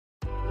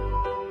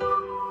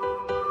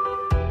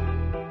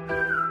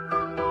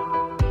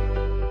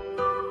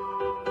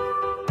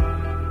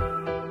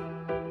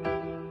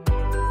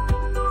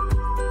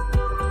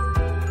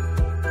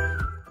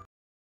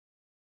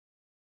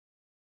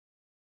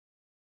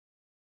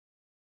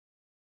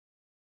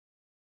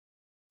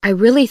I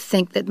really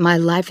think that my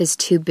life is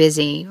too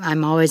busy.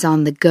 I'm always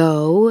on the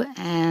go,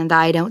 and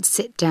I don't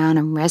sit down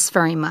and rest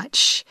very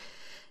much.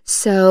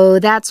 So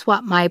that's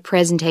what my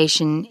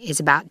presentation is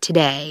about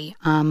today.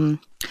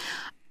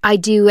 I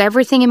do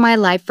everything in my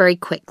life very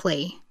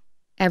quickly.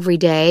 Every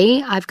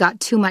day, I've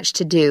got too much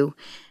to do,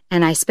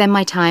 and I spend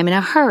my time in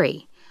a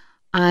hurry.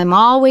 I'm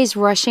always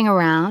rushing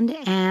around,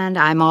 and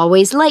I'm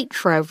always late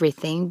for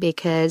everything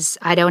because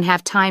I don't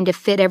have time to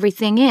fit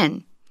everything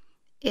in.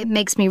 It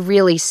makes me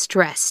really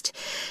stressed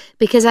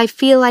because I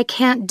feel I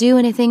can't do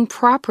anything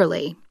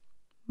properly.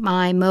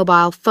 My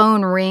mobile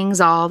phone rings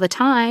all the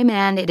time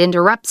and it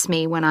interrupts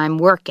me when I'm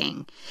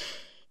working.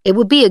 It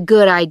would be a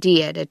good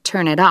idea to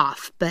turn it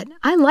off, but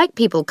I like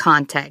people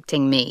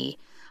contacting me.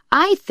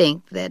 I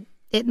think that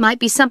it might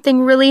be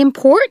something really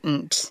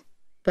important,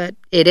 but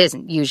it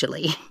isn't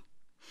usually.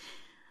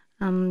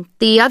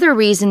 The other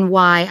reason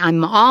why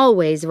I'm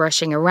always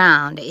rushing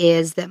around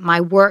is that my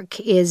work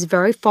is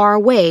very far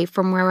away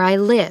from where I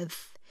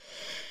live.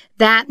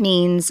 That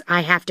means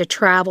I have to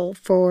travel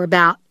for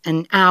about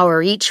an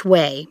hour each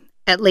way,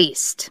 at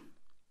least.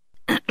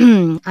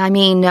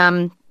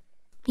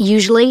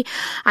 Usually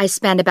I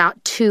spend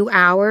about 2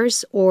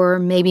 hours or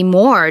maybe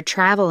more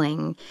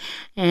traveling,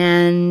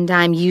 and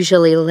I'm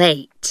usually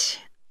late.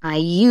 I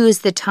use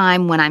the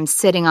time when I'm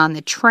sitting on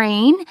the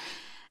train,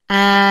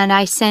 and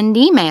I send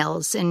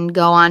emails and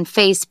go on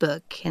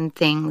Facebook and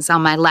things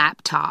on my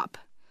laptop.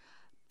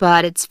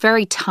 But it's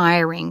very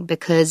tiring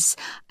because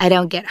I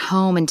don't get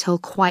home until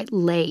quite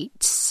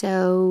late.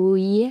 So,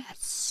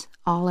 yes,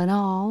 all in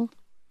all,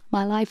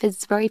 my life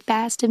is very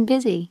fast and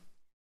busy.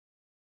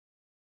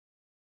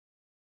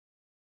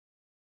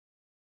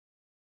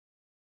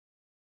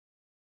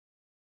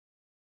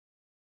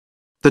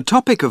 The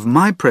topic of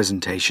my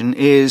presentation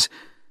is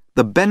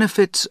the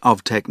benefits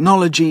of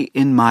technology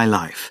in my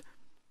life.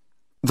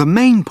 The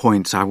main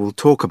points I will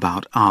talk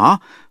about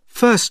are,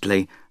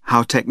 firstly,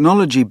 how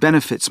technology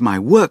benefits my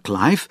work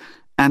life,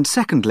 and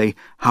secondly,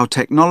 how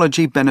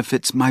technology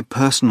benefits my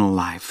personal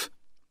life.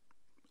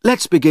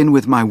 Let's begin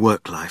with my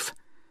work life.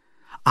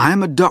 I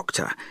am a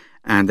doctor,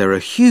 and there are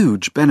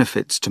huge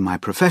benefits to my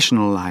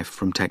professional life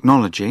from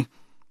technology.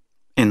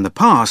 In the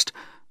past,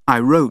 I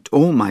wrote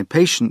all my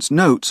patients'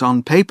 notes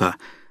on paper,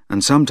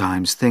 and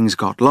sometimes things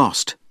got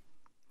lost.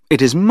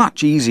 It is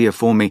much easier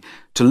for me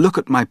to look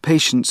at my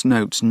patients'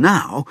 notes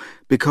now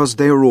because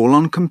they are all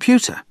on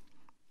computer.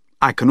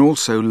 I can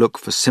also look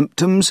for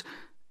symptoms,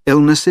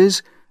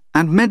 illnesses,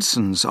 and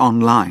medicines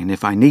online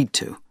if I need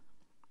to.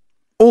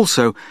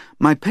 Also,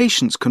 my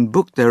patients can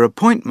book their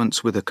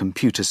appointments with a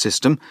computer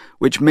system,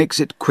 which makes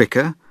it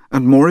quicker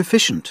and more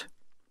efficient.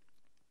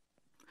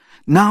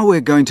 Now we're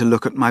going to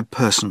look at my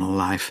personal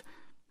life.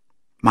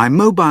 My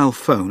mobile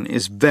phone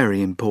is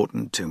very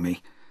important to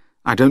me.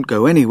 I don't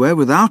go anywhere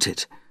without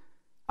it.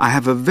 I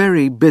have a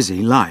very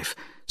busy life,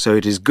 so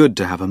it is good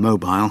to have a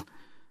mobile.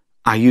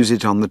 I use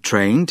it on the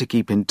train to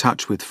keep in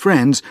touch with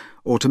friends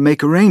or to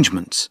make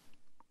arrangements.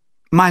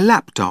 My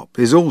laptop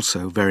is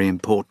also very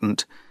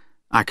important.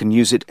 I can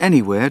use it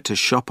anywhere to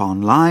shop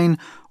online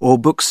or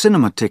book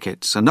cinema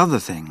tickets and other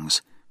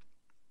things.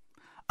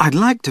 I'd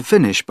like to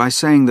finish by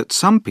saying that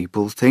some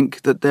people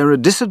think that there are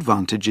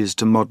disadvantages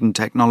to modern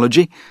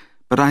technology,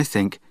 but I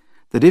think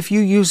that if you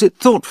use it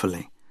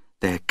thoughtfully,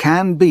 there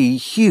can be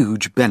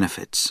huge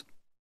benefits.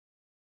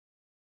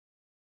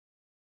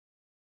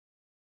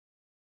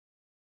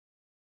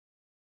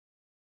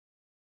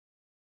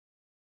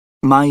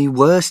 My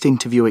worst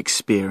interview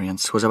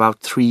experience was about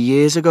 3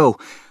 years ago.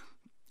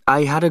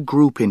 I had a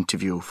group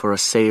interview for a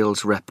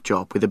sales rep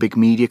job with a big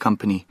media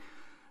company.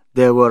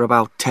 There were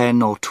about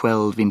 10 or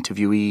 12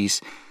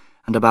 interviewees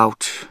and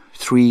about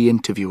 3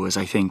 interviewers,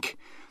 I think.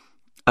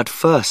 At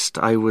first,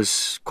 I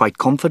was quite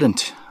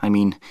confident.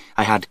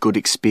 I had good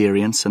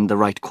experience and the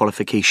right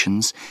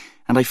qualifications,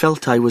 and I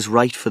felt I was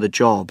right for the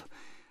job.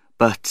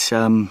 But,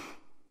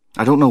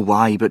 I don't know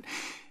why, but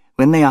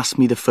when they asked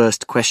me the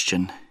first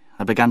question,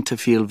 I began to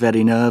feel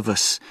very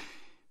nervous.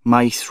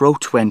 My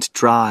throat went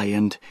dry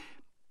and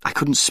I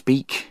couldn't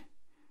speak.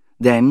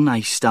 Then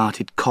I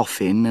started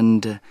coughing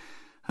and,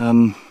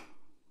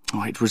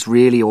 it was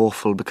really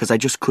awful because I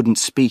just couldn't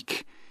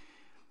speak.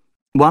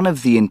 One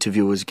of the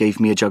interviewers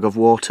gave me a jug of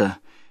water.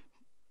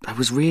 I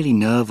was really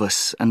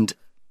nervous and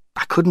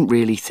I couldn't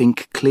really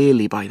think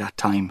clearly by that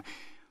time.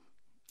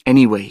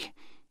 Anyway,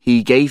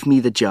 he gave me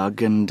the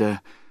jug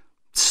and,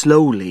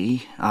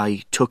 slowly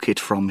I took it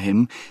from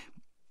him.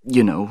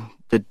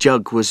 The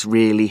jug was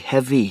really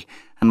heavy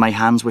and my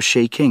hands were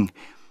shaking.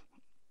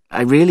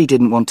 I really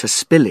didn't want to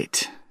spill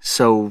it,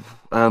 so,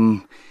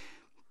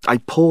 I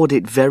poured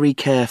it very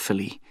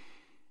carefully.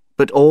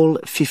 But all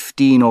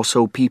 15 or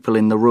so people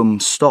in the room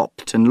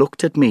stopped and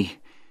looked at me,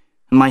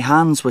 and my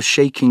hands were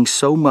shaking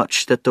so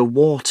much that the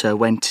water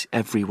went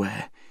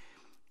everywhere.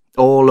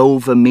 All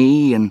over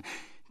me and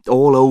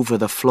all over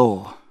the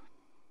floor.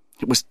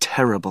 It was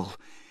terrible.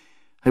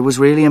 I was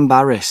really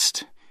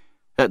embarrassed.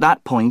 At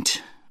that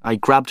point, I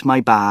grabbed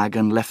my bag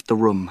and left the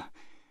room.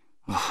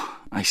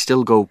 I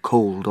still go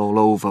cold all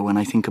over when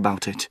I think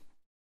about it.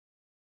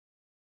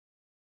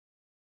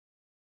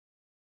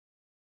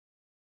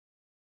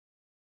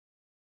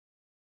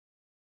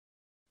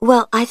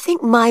 Well, I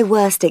think my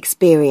worst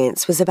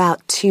experience was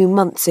about 2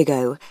 months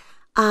ago.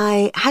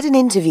 I had an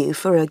interview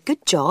for a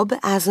good job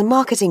as a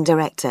marketing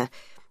director.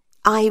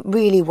 I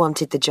really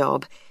wanted the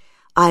job.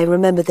 I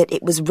remember that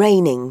it was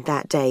raining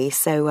that day,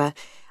 so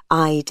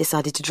I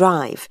decided to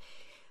drive.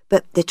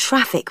 But the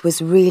traffic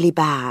was really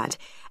bad,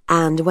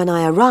 and when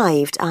I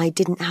arrived, I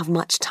didn't have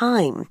much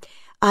time.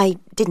 I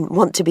didn't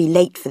want to be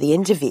late for the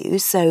interview,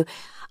 so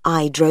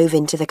I drove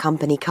into the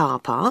company car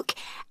park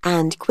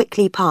and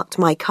quickly parked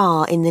my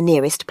car in the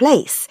nearest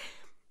place.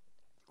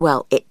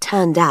 Well, it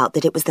turned out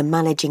that it was the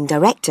managing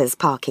director's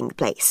parking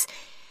place.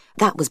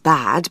 That was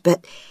bad,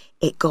 but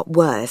it got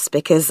worse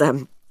because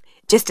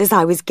just as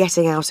I was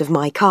getting out of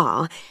my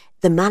car,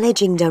 the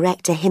managing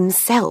director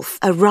himself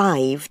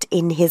arrived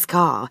in his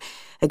car,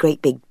 a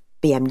great big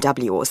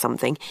BMW or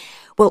something.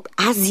 Well,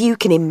 as you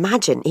can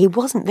imagine, he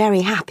wasn't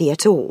very happy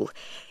at all.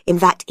 In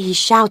fact, he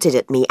shouted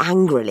at me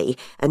angrily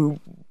and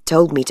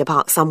told me to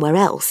park somewhere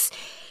else.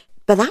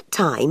 By that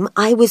time,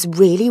 I was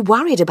really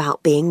worried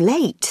about being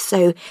late,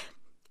 so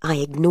I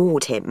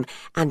ignored him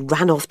and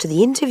ran off to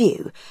the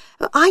interview.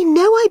 I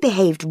know I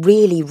behaved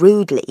really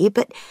rudely,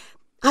 but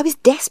I was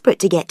desperate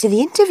to get to the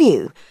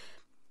interview.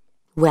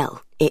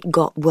 Well, it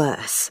got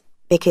worse,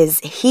 because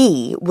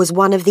he was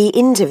one of the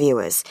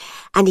interviewers,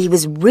 and he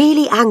was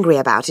really angry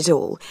about it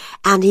all,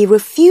 and he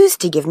refused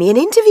to give me an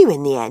interview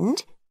in the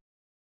end.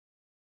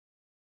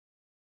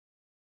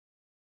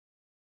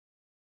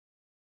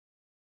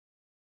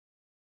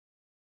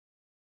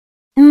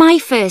 My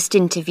first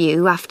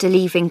interview after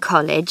leaving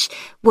college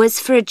was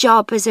for a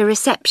job as a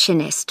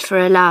receptionist for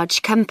a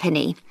large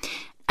company.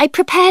 I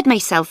prepared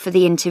myself for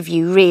the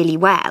interview really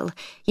well.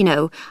 You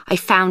know, I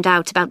found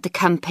out about the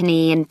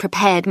company and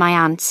prepared my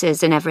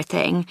answers and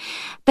everything.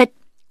 But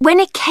when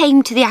it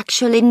came to the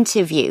actual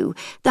interview,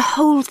 the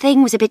whole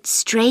thing was a bit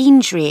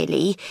strange,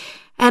 really.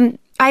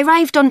 I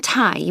arrived on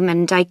time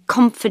and I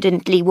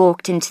confidently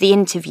walked into the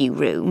interview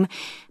room.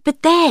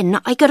 But then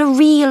I got a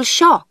real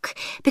shock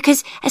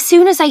because as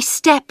soon as I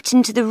stepped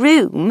into the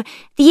room,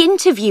 the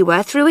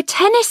interviewer threw a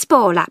tennis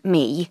ball at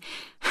me.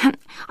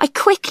 I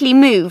quickly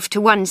moved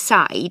to one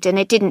side and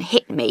it didn't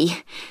hit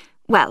me.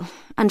 Well,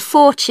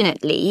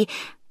 unfortunately,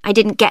 I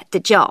didn't get the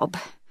job.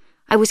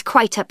 I was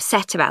quite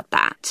upset about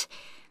that.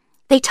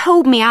 They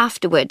told me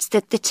afterwards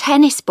that the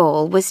tennis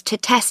ball was to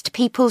test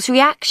people's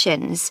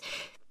reactions.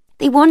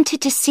 They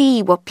wanted to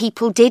see what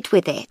people did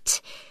with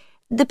it.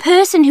 The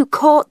person who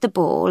caught the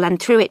ball and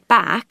threw it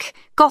back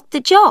got the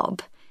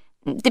job.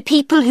 The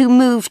people who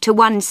moved to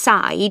one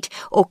side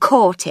or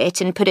caught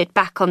it and put it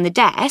back on the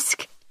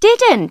desk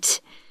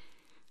didn't.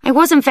 I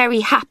wasn't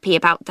very happy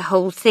about the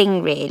whole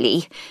thing,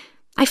 really.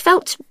 I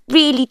felt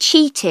really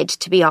cheated,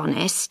 to be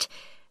honest.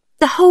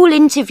 The whole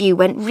interview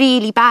went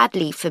really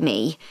badly for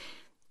me.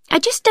 I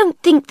just don't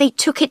think they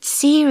took it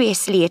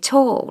seriously at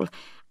all,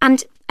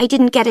 and I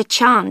didn't get a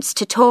chance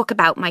to talk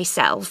about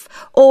myself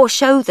or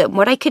show them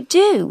what I could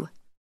do.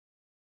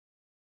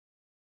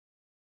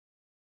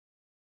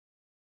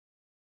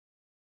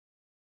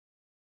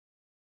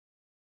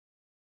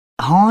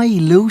 Hi,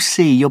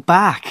 Lucy, you're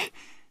back.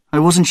 I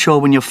wasn't sure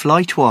when your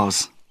flight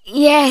was.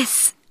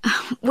 Yes.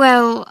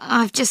 Well,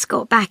 I've just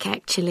got back,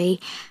 actually.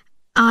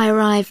 I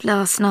arrived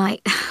last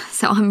night,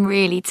 so I'm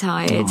really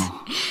tired.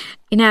 Oh.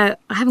 You know,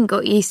 I haven't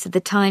got used to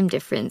the time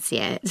difference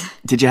yet.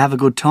 Did you have a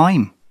good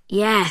time?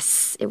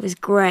 Yes, it was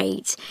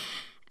great.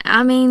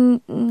 I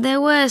mean, there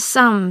were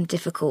some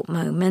difficult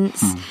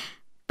moments,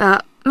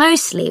 but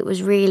mostly it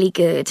was really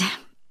good.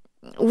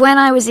 When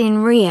I was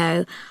in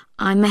Rio,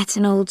 I met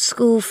an old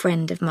school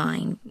friend of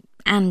mine,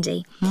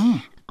 Andy.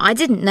 I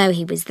didn't know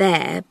he was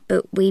there,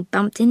 but we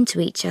bumped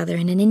into each other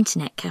in an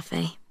internet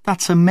cafe.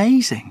 That's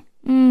amazing.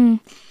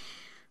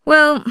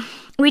 Well,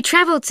 we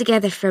travelled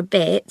together for a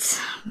bit,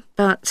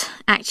 but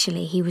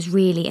actually he was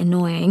really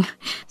annoying.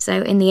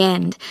 So in the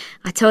end,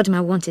 I told him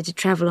I wanted to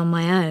travel on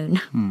my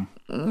own.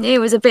 It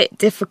was a bit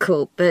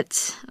difficult,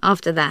 but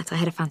after that I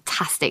had a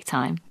fantastic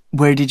time.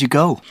 Where did you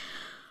go?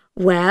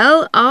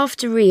 Well,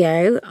 after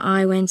Rio,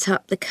 I went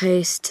up the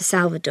coast to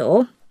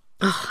Salvador.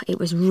 Oh, it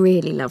was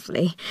really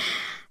lovely.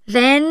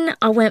 Then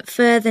I went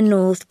further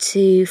north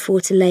to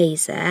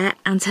Fortaleza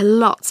and to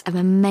lots of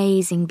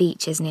amazing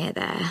beaches near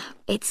there.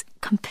 It's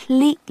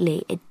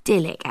completely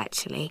idyllic,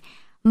 actually.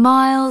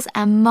 Miles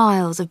and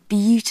miles of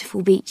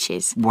beautiful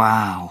beaches.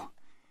 Wow.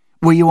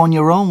 Were you on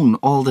your own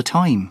all the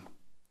time?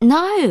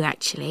 No,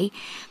 actually.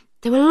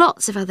 There were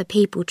lots of other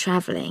people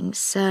travelling,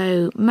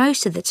 so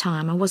most of the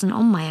time I wasn't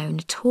on my own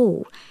at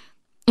all.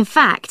 In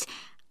fact,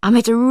 I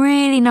met a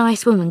really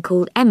nice woman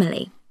called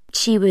Emily.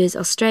 She was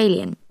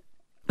Australian.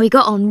 We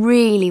got on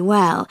really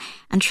well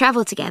and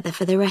travelled together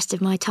for the rest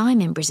of my time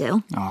in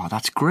Brazil. Oh,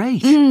 that's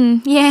great.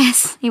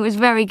 Yes, it was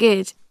very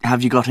good.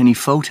 Have you got any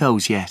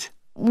photos yet?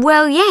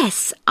 Well,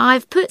 yes,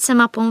 I've put some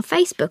up on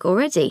Facebook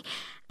already,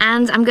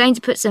 and I'm going to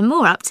put some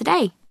more up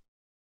today.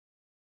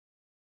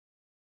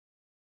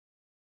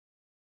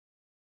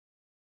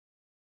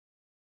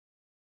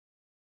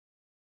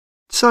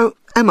 So,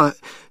 Emma,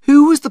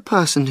 who was the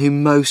person who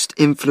most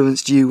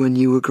influenced you when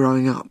you were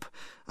growing up?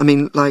 I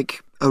mean,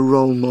 like, a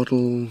role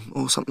model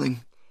or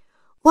something?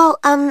 Well,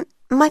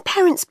 my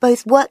parents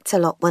both worked a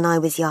lot when I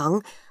was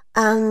young,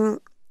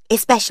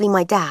 especially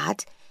my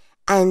dad.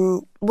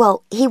 And,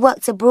 well, he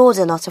worked abroad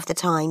a lot of the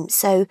time,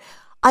 so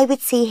I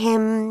would see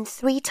him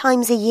 3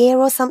 times a year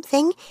or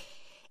something.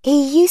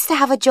 He used to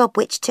have a job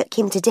which took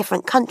him to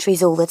different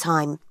countries all the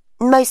time,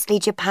 mostly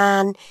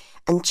Japan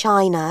and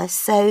China,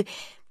 so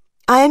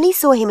I only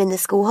saw him in the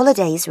school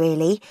holidays,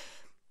 really.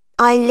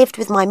 I lived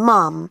with my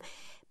mum,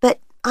 but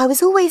I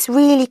was always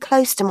really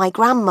close to my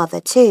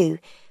grandmother too.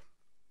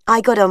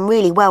 I got on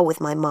really well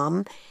with my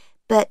mum,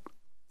 but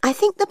I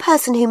think the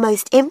person who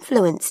most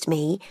influenced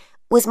me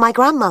was my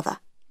grandmother.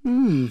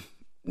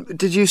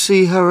 Did you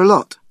see her a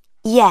lot?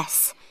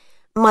 Yes.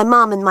 My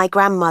mum and my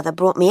grandmother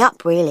brought me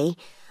up, really.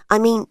 I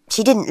mean,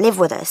 she didn't live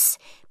with us,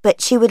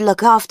 but she would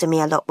look after me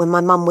a lot when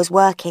my mum was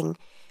working.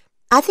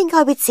 I think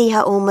I would see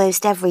her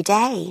almost every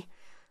day.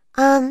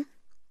 I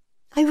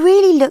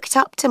really looked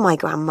up to my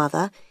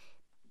grandmother.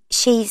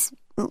 She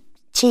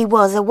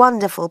was a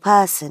wonderful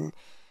person.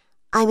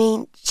 I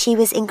mean, she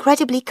was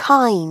incredibly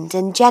kind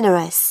and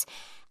generous,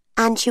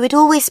 and she would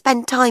always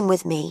spend time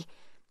with me.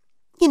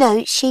 You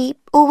know, she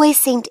always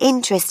seemed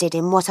interested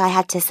in what I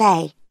had to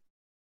say.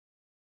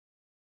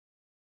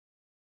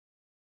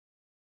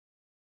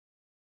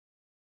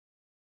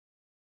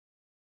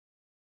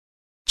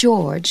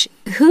 George,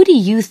 who do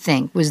you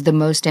think was the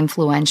most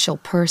influential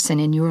person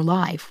in your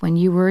life when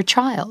you were a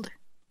child?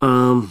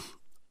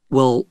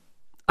 Well,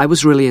 I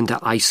was really into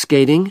ice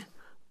skating,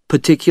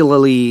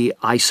 particularly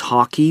ice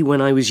hockey when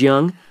I was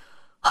young.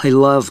 I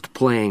loved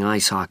playing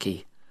ice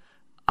hockey.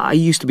 I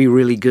used to be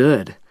really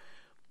good.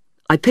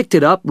 I picked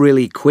it up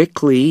really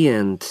quickly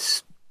and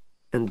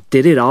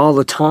did it all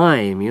the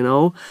time, you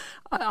know.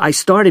 I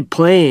started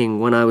playing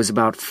when I was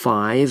about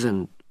 5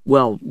 and,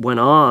 well, went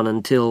on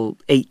until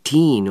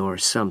 18 or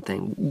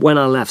something, when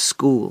I left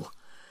school.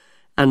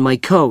 And my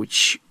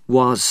coach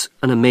was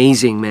an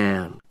amazing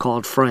man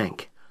called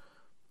Frank.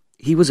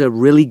 He was a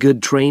really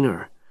good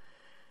trainer.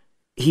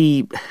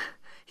 He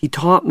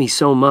taught me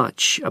so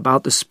much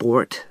about the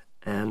sport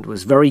and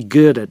was very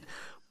good at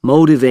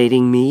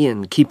motivating me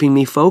and keeping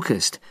me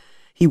focused.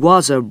 He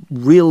was a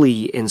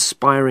really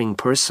inspiring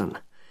person.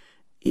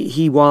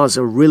 He was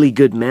a really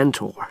good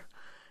mentor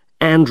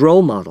and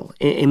role model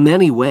in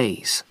many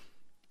ways.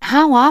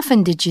 How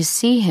often did you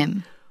see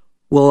him?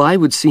 Well, I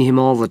would see him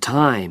all the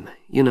time,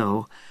 you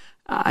know.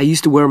 I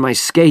used to wear my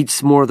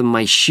skates more than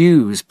my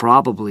shoes,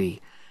 probably.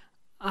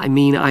 I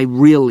mean, I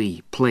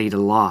really played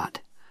a lot.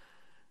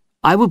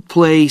 I would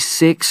play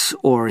 6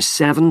 or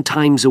 7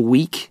 times a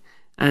week,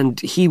 and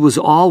he was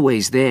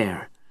always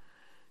there.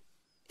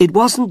 It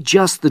wasn't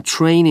just the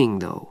training,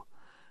 though.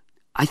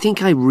 I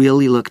think I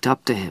really looked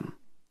up to him.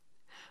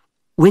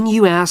 When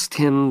you asked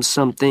him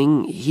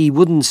something, he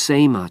wouldn't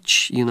say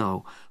much, you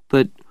know,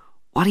 but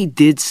what he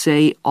did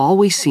say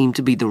always seemed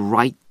to be the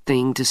right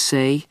thing to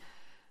say.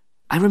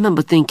 I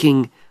remember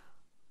thinking,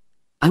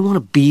 I want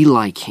to be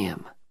like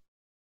him.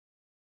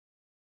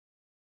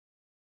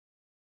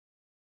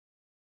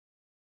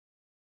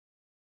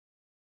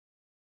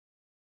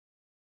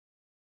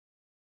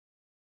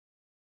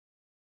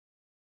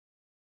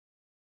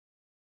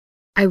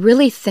 I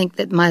really think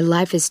that my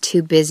life is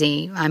too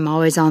busy. I'm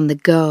always on the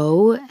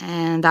go,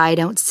 and I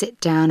don't sit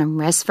down and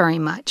rest very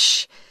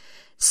much.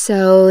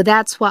 So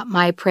that's what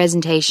my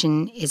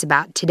presentation is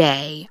about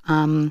today.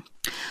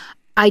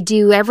 I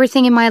do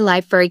everything in my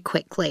life very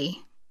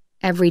quickly.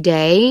 Every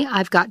day,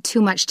 I've got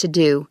too much to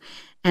do,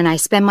 and I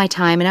spend my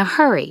time in a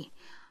hurry.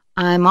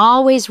 I'm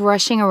always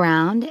rushing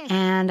around,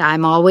 and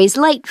I'm always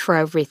late for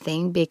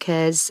everything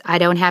because I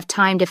don't have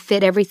time to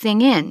fit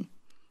everything in.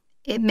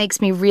 It makes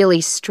me really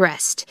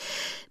stressed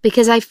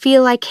because I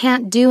feel I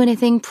can't do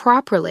anything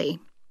properly.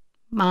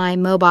 My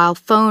mobile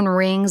phone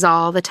rings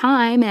all the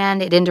time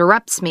and it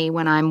interrupts me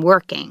when I'm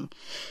working.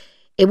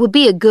 It would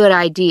be a good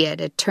idea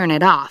to turn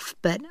it off,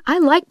 but I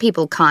like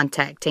people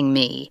contacting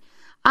me.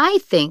 I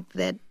think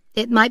that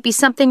it might be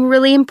something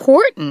really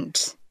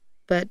important,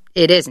 but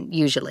it isn't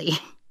usually.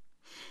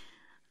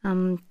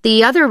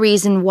 The other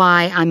reason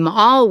why I'm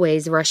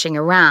always rushing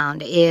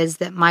around is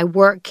that my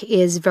work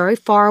is very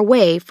far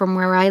away from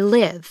where I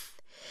live.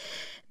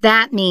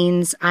 That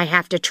means I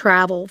have to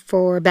travel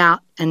for about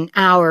an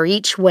hour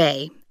each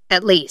way,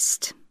 at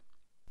least.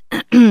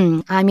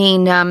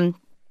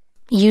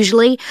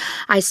 Usually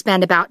I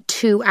spend about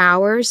 2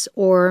 hours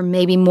or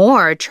maybe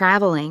more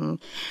traveling,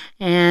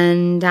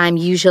 and I'm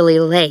usually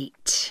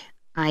late.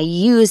 I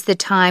use the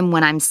time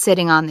when I'm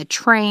sitting on the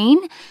train,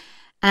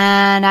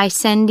 and I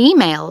send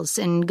emails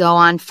and go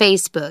on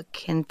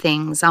Facebook and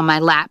things on my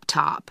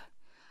laptop.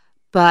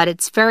 But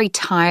it's very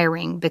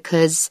tiring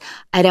because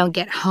I don't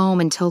get home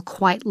until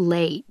quite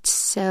late.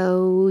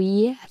 So,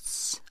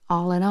 yes,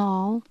 all in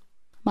all,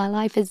 my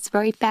life is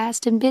very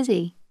fast and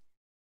busy.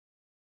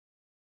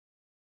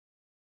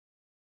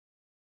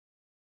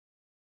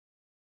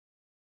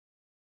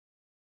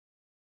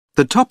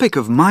 The topic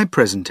of my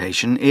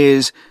presentation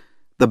is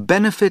the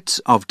benefits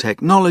of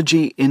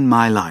technology in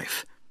my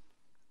life.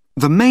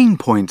 The main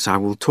points I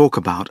will talk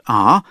about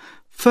are,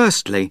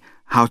 firstly,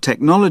 how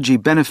technology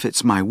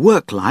benefits my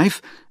work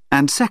life,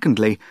 and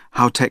secondly,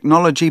 how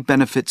technology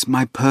benefits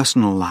my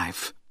personal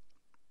life.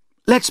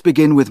 Let's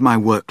begin with my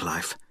work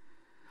life.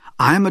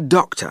 I am a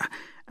doctor,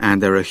 and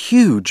there are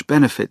huge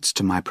benefits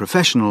to my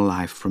professional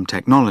life from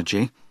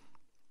technology.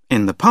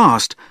 In the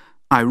past,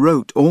 I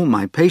wrote all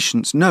my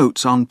patients'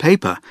 notes on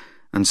paper,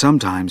 and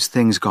sometimes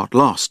things got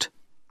lost.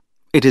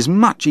 It is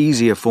much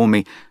easier for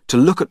me to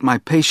look at my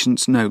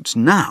patients' notes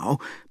now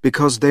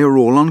because they are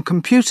all on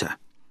computer.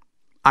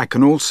 I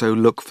can also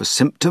look for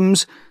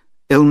symptoms,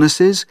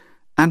 illnesses,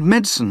 and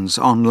medicines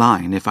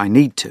online if I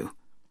need to.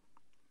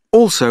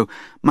 Also,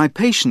 my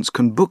patients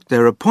can book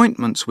their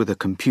appointments with a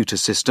computer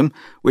system,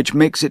 which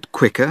makes it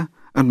quicker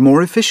and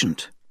more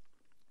efficient.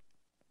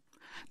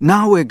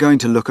 Now we're going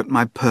to look at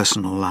my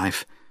personal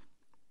life.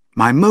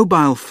 My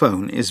mobile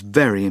phone is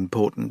very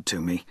important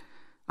to me.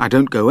 I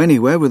don't go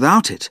anywhere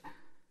without it.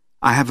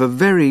 I have a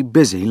very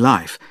busy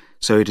life,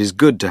 so it is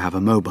good to have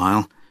a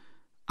mobile.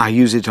 I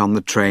use it on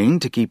the train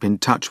to keep in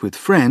touch with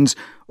friends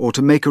or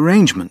to make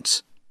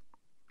arrangements.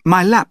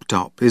 My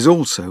laptop is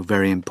also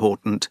very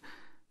important.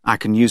 I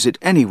can use it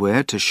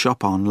anywhere to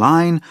shop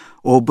online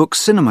or book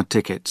cinema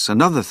tickets and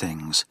other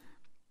things.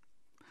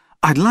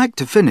 I'd like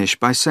to finish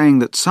by saying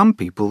that some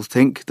people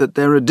think that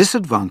there are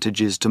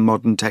disadvantages to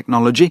modern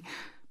technology,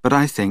 but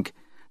I think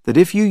that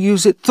if you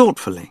use it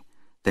thoughtfully,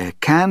 there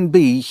can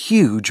be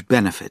huge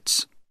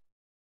benefits.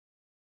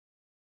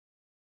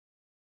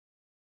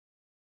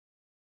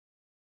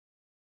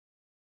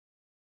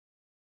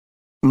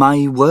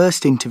 My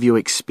worst interview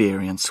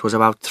experience was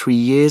about 3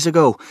 years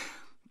ago.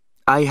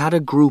 I had a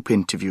group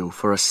interview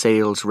for a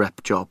sales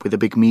rep job with a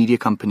big media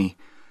company.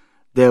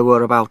 There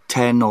were about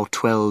 10 or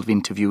 12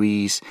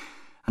 interviewees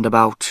and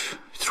about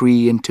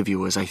 3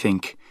 interviewers, I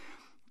think.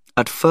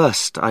 At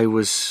first, I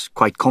was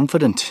quite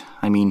confident.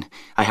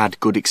 I had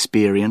good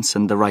experience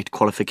and the right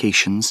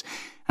qualifications,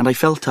 and I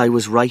felt I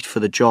was right for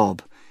the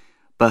job.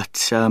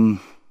 But,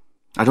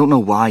 I don't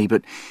know why,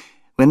 but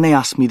when they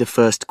asked me the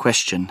first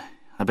question,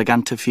 I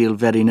began to feel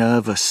very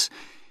nervous.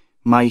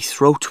 My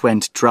throat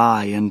went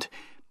dry and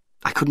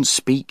I couldn't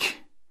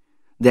speak.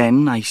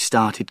 Then I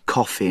started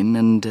coughing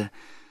and,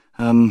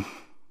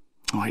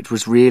 it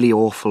was really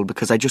awful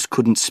because I just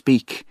couldn't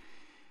speak.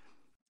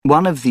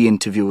 One of the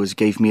interviewers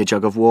gave me a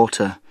jug of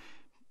water.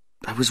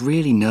 I was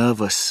really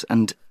nervous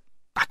and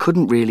I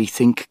couldn't really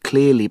think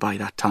clearly by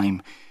that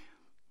time.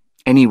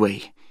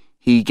 Anyway,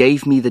 he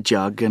gave me the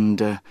jug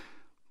and,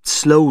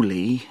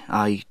 slowly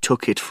I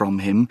took it from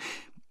him.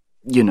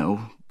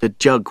 The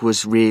jug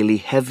was really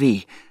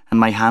heavy and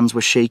my hands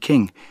were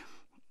shaking.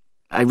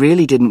 I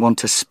really didn't want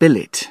to spill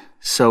it,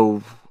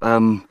 so,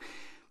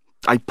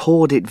 I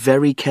poured it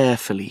very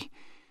carefully.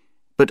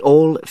 But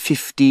all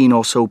 15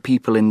 or so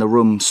people in the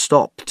room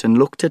stopped and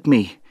looked at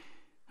me,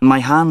 and my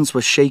hands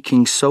were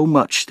shaking so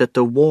much that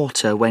the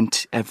water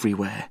went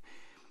everywhere.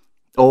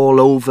 All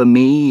over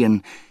me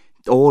and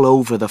all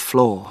over the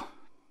floor.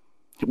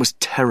 It was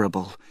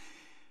terrible.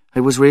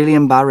 I was really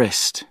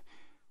embarrassed.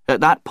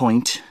 At that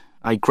point,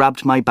 I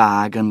grabbed my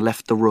bag and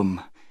left the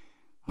room.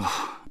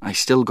 I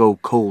still go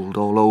cold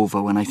all over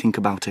when I think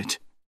about it.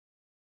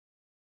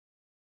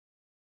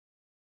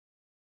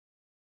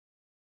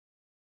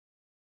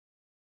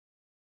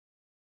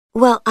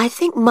 Well, I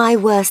think my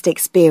worst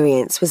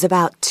experience was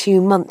about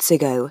 2 months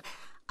ago.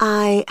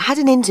 I had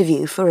an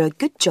interview for a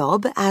good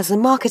job as a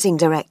marketing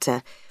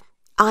director.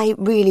 I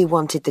really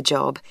wanted the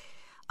job.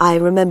 I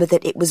remember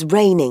that it was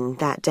raining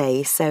that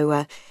day,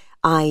 so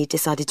I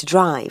decided to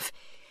drive.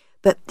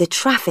 But the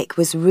traffic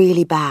was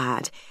really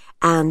bad,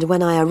 and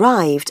when I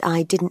arrived,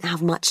 I didn't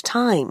have much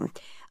time.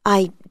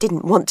 I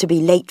didn't want to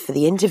be late for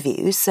the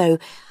interview, so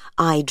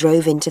I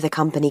drove into the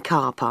company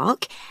car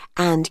park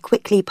and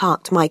quickly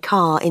parked my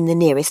car in the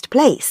nearest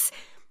place.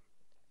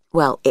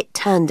 Well, it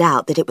turned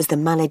out that it was the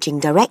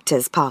managing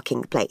director's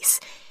parking place.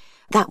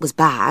 That was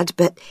bad,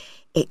 but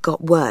it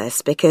got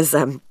worse because,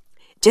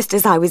 just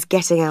as I was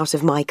getting out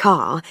of my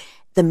car,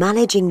 the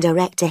managing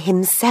director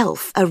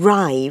himself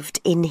arrived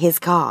in his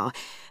car,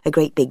 a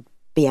great big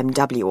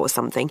BMW or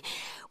something.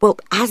 Well,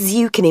 as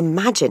you can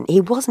imagine, he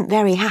wasn't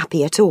very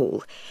happy at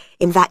all.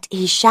 In fact,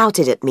 he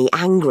shouted at me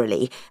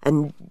angrily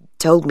and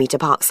told me to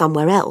park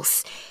somewhere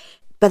else.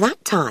 By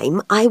that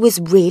time, I was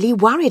really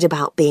worried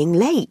about being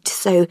late,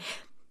 so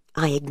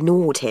I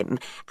ignored him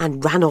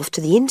and ran off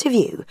to the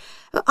interview.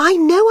 I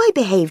know I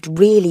behaved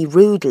really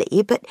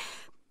rudely, but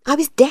I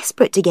was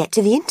desperate to get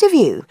to the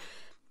interview.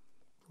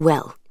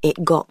 Well,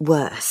 it got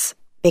worse,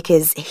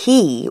 because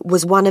he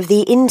was one of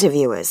the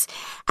interviewers,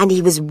 and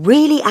he was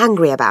really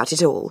angry about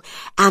it all,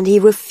 and he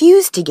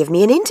refused to give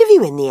me an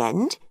interview in the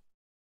end.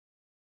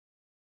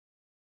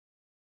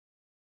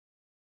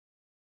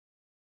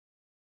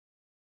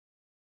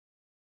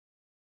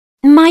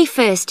 My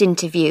first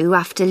interview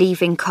after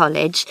leaving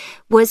college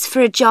was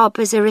for a job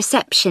as a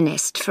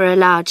receptionist for a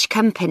large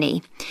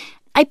company.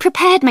 I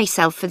prepared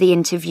myself for the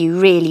interview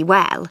really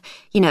well.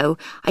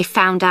 I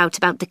found out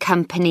about the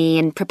company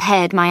and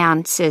prepared my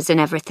answers and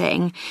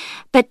everything.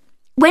 But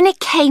when it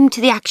came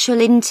to the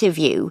actual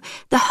interview,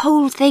 the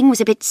whole thing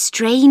was a bit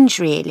strange,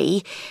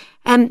 really.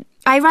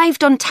 I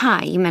arrived on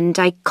time and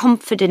I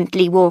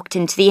confidently walked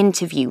into the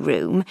interview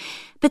room.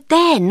 But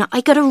then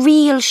I got a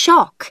real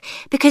shock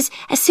because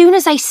as soon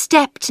as I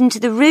stepped into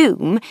the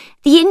room,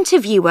 the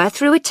interviewer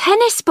threw a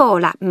tennis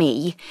ball at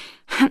me.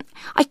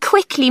 I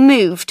quickly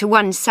moved to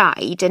one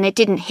side and it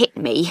didn't hit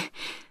me.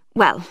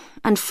 Well,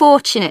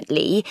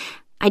 unfortunately,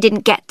 I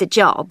didn't get the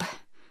job.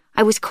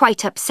 I was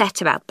quite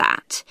upset about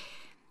that.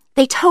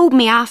 They told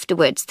me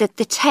afterwards that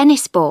the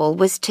tennis ball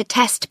was to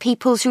test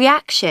people's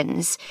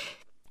reactions.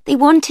 They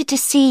wanted to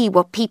see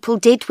what people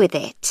did with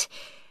it.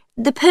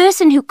 The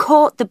person who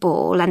caught the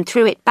ball and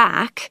threw it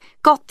back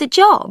got the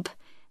job.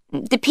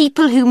 The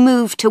people who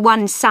moved to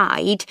one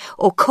side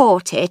or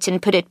caught it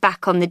and put it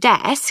back on the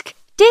desk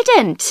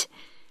didn't.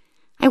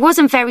 I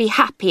wasn't very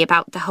happy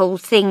about the whole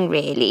thing,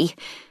 really.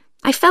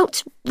 I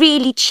felt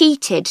really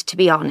cheated, to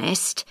be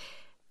honest.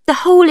 The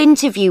whole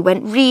interview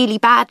went really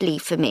badly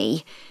for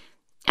me.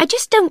 I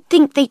just don't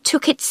think they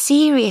took it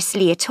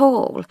seriously at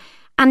all,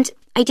 and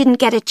I didn't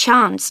get a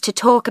chance to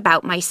talk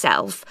about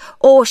myself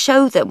or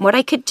show them what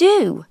I could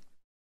do.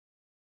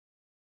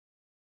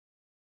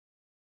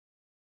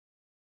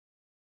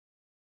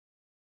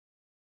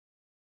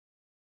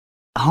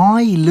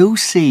 Hi,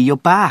 Lucy, you're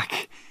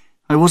back.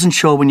 I wasn't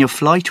sure when your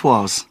flight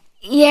was.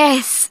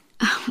 Yes.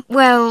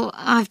 Well,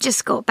 I've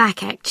just got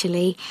back,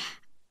 actually.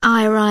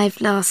 I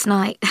arrived last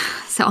night,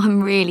 so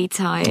I'm really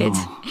tired.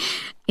 Oh.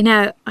 You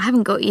know, I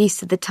haven't got used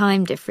to the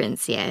time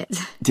difference yet.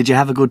 Did you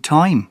have a good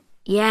time?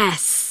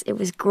 Yes, it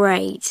was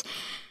great.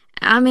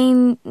 I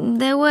mean,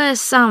 there were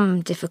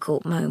some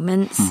difficult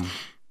moments,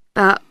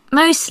 but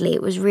mostly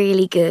it was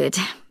really good.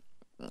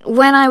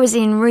 When I was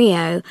in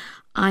Rio,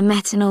 I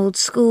met an old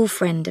school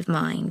friend of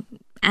mine,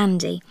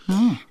 Andy.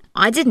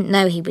 I didn't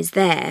know he was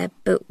there,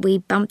 but we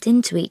bumped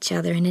into each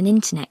other in an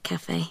internet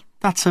cafe.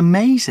 That's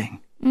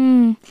amazing.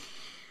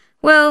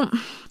 Well,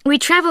 we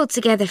travelled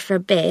together for a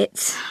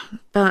bit,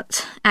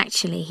 but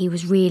actually he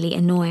was really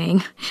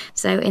annoying.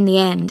 So in the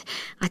end,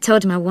 I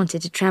told him I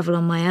wanted to travel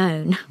on my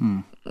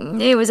own.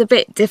 It was a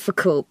bit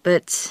difficult,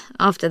 but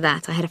after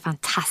that I had a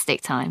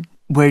fantastic time.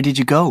 Where did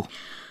you go?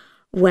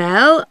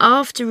 Well,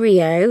 after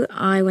Rio,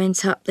 I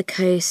went up the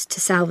coast to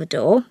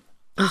Salvador.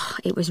 Oh,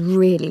 it was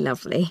really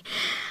lovely.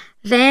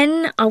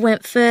 Then I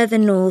went further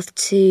north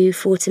to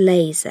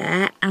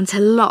Fortaleza and to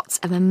lots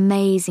of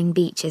amazing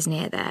beaches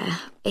near there.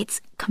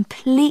 It's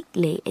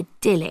completely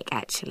idyllic,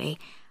 actually.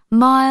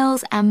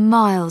 Miles and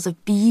miles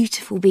of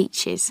beautiful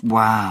beaches.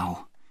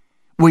 Wow.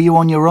 Were you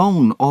on your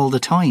own all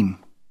the time?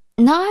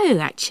 No,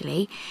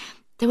 actually.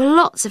 There were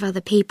lots of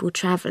other people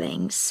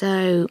travelling,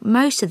 so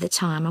most of the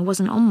time I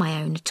wasn't on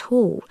my own at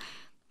all.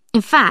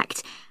 In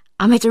fact,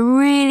 I met a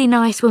really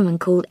nice woman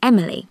called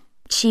Emily.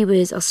 She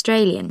was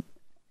Australian.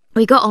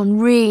 We got on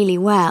really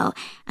well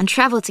and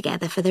travelled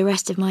together for the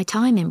rest of my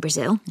time in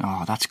Brazil.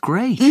 Oh, that's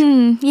great.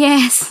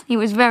 Yes, it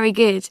was very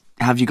good.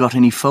 Have you got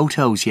any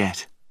photos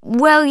yet?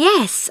 Well,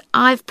 yes,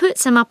 I've put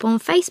some up on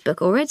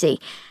Facebook already,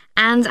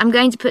 and I'm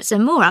going to put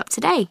some more up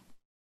today.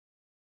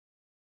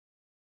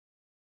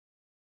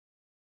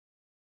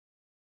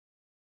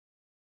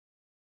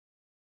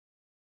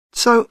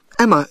 So,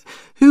 Emma,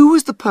 who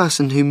was the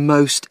person who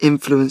most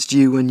influenced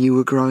you when you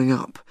were growing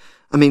up?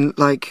 I mean,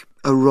 like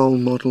a role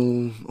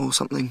model or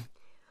something?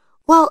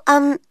 Well,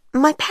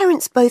 my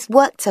parents both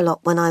worked a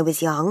lot when I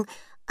was young,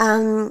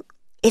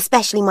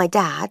 especially my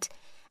dad.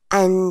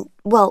 And,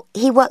 well,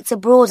 he worked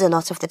abroad a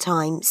lot of the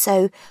time,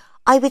 so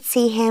I would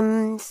see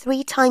him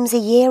 3 times a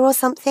year or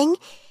something.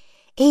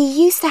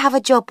 He used to have a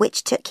job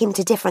which took him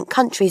to different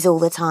countries all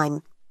the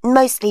time,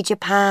 mostly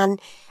Japan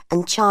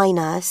and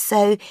China,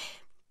 so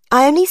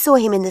I only saw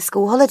him in the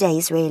school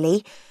holidays,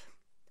 really.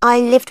 I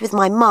lived with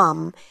my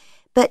mum,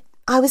 but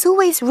I was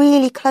always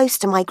really close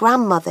to my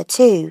grandmother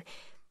too.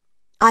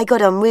 I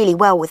got on really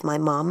well with my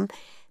mum,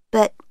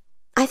 but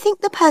I think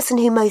the person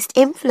who most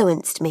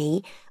influenced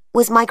me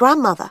was my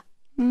grandmother.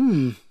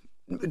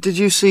 Did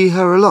you see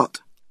her a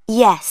lot?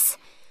 Yes.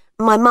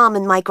 My mum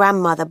and my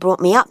grandmother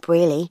brought me up,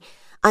 really.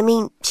 I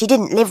mean, she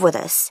didn't live with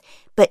us,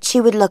 but she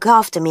would look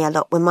after me a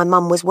lot when my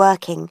mum was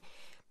working.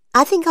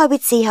 I think I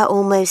would see her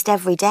almost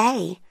every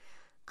day.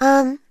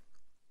 I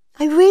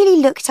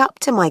really looked up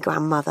to my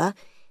grandmother.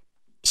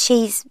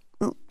 She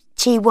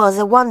was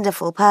a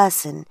wonderful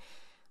person.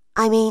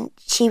 I mean,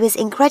 she was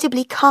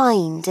incredibly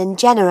kind and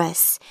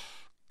generous,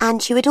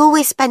 and she would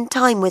always spend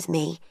time with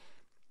me.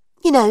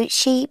 You know,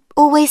 she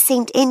always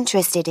seemed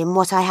interested in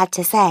what I had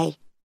to say.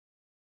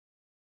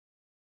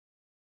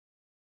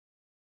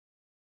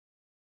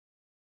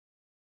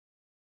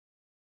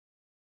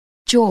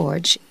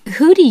 George,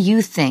 who do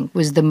you think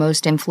was the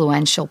most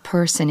influential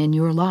person in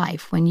your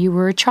life when you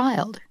were a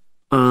child?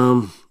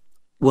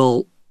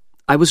 Well,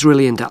 I was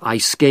really into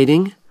ice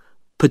skating,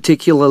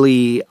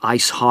 particularly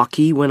ice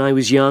hockey when I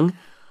was young.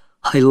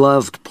 I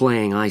loved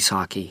playing ice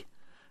hockey.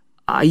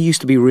 I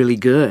used to be really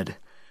good.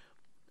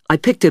 I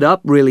picked it up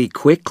really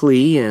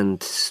quickly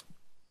and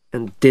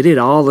did it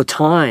all the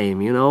time,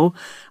 you know.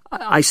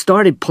 I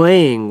started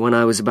playing when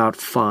I was about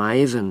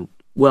 5 and,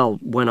 well,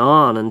 went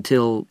on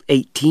until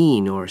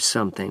 18 or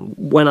something,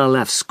 when I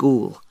left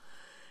school.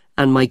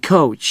 And my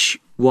coach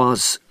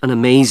was an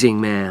amazing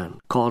man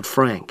called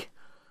Frank.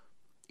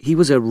 He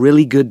was a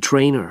really good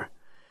trainer.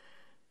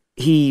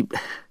 He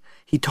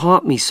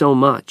taught me so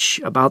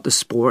much about the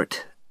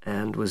sport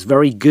and was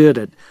very good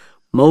at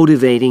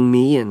motivating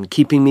me and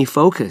keeping me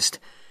focused.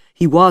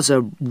 He was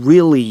a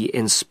really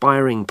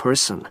inspiring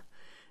person.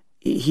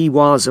 He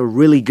was a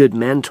really good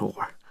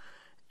mentor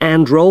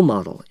and role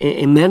model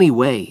in many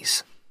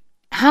ways.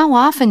 How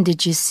often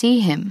did you see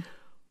him?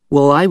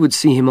 Well, I would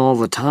see him all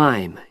the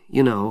time,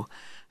 you know.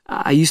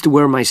 I used to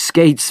wear my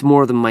skates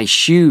more than my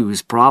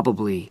shoes,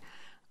 probably.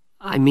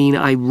 I mean,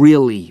 I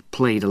really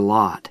played a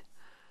lot.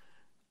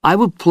 I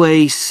would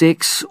play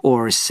 6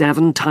 or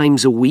 7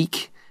 times a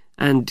week,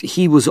 and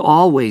he was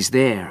always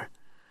there.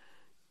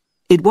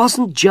 It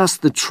wasn't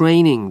just the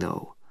training,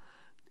 though.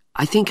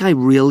 I think I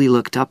really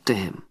looked up to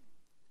him.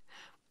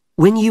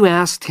 When you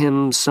asked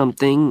him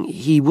something,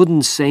 he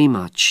wouldn't say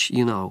much,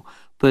 you know,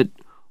 but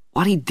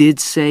what he did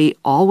say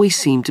always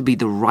seemed to be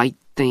the right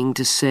thing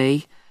to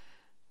say.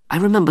 I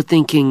remember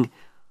thinking,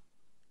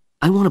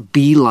 I want to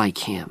be like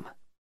him.